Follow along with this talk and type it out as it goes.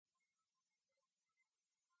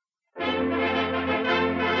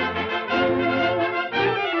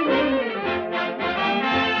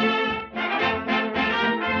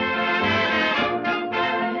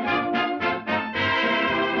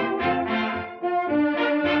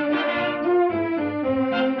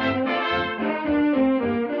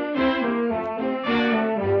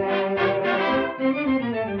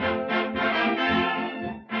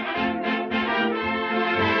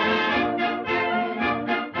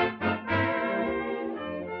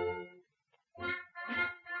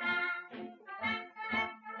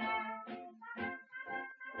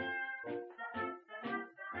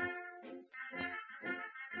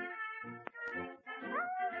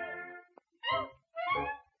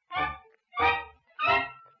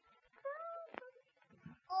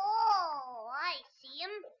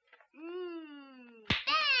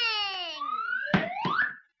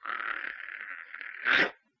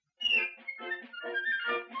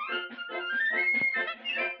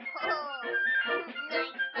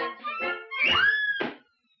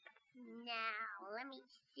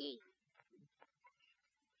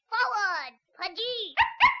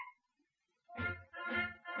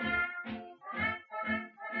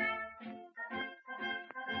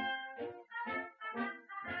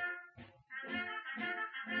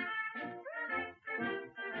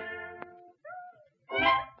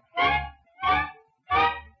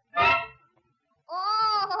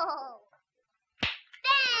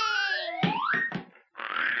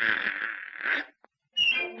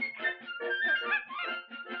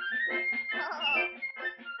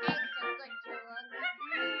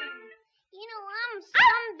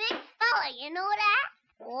you know that?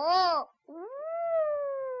 Oh.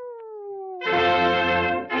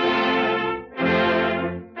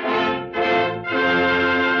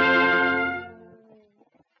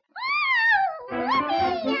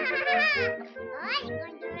 I'm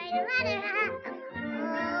going to write a letter.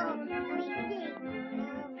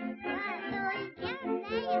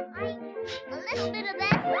 A little bit of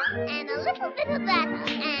that, and a little bit of that,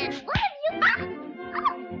 and what have you got?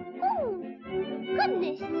 Oh,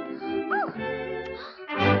 goodness.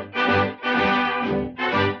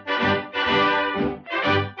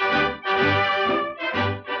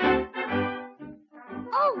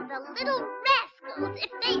 Oh, the little rascals,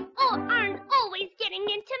 if they aren't always getting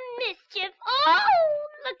into mischief. Oh,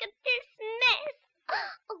 look at this mess.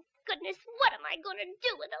 Oh, goodness, what am I going to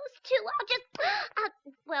do with those two?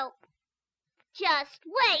 Just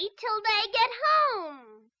wait till they get home.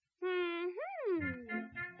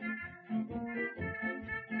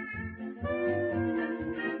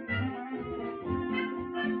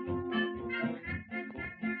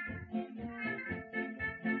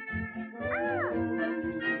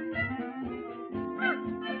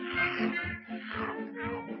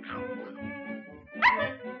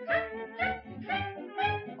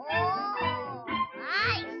 Oh,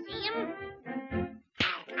 I see him.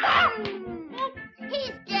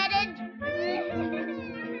 He's dead.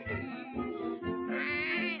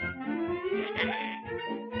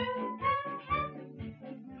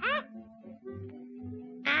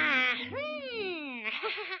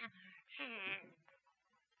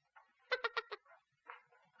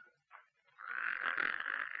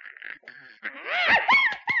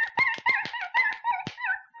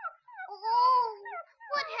 Oh,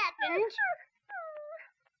 what happened?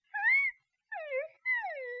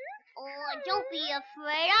 Oh, don't be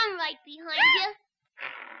afraid. I'm right behind you.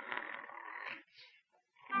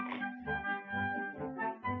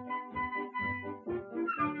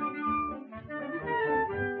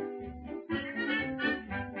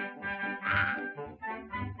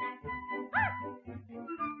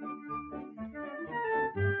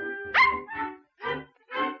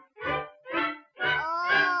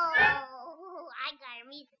 Oh, I gotta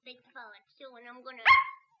meet the big fella too, and I'm gonna.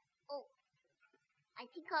 Oh, I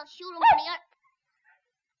think I'll shoot him from the other.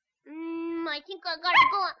 I think I gotta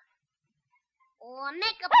go on. Oh, I'll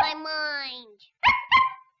make up my mind.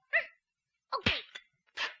 Okay.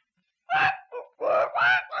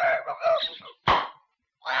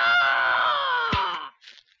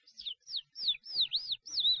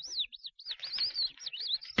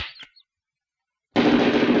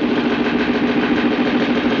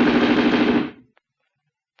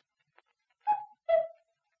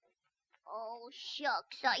 Oh,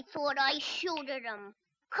 shucks, I thought I shooted him.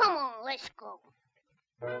 Come on, let's go.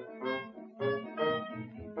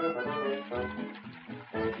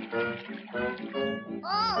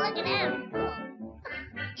 Oh, look at him.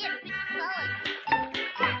 Yeah, big fella.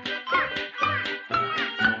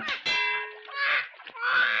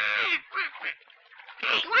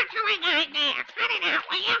 Hey, what's going on there? Cut it out,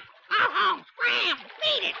 will you? Go home, scram,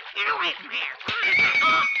 beat it, get away from here.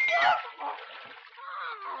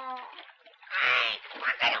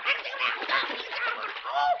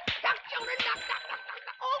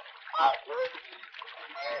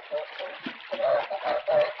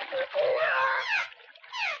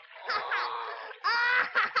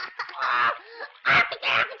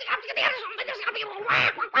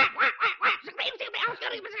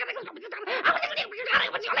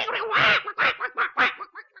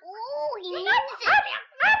 Oh, he means it.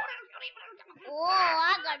 Oh,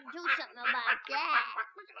 I gotta do something about that.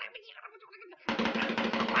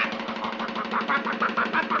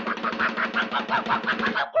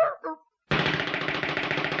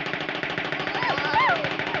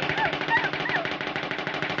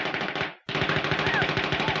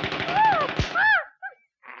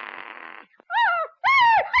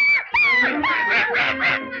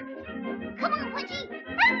 Come on, Pudgy.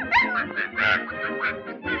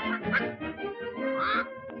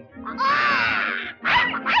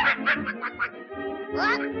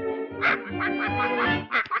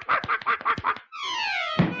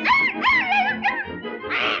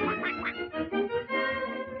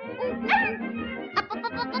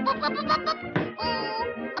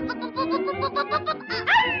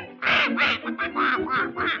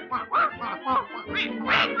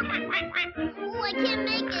 Oh, I can't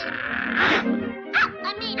make it. I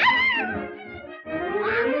made it.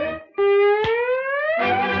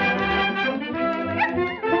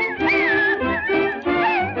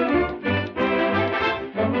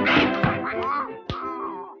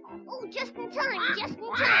 Oh, just in time, just in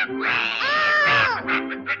time. Oh!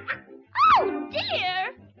 Oh, dear.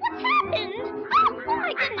 What's happened?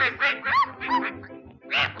 I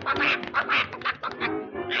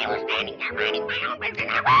was standing there minding my own business.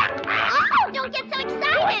 Oh, don't get so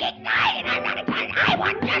excited. Excited. I'm not excited. I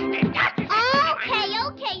want justice.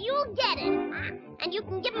 Okay, you'll get it. And you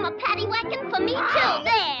can give him a paddywhacking for me, too.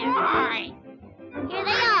 There. Boy. Here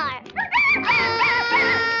they are.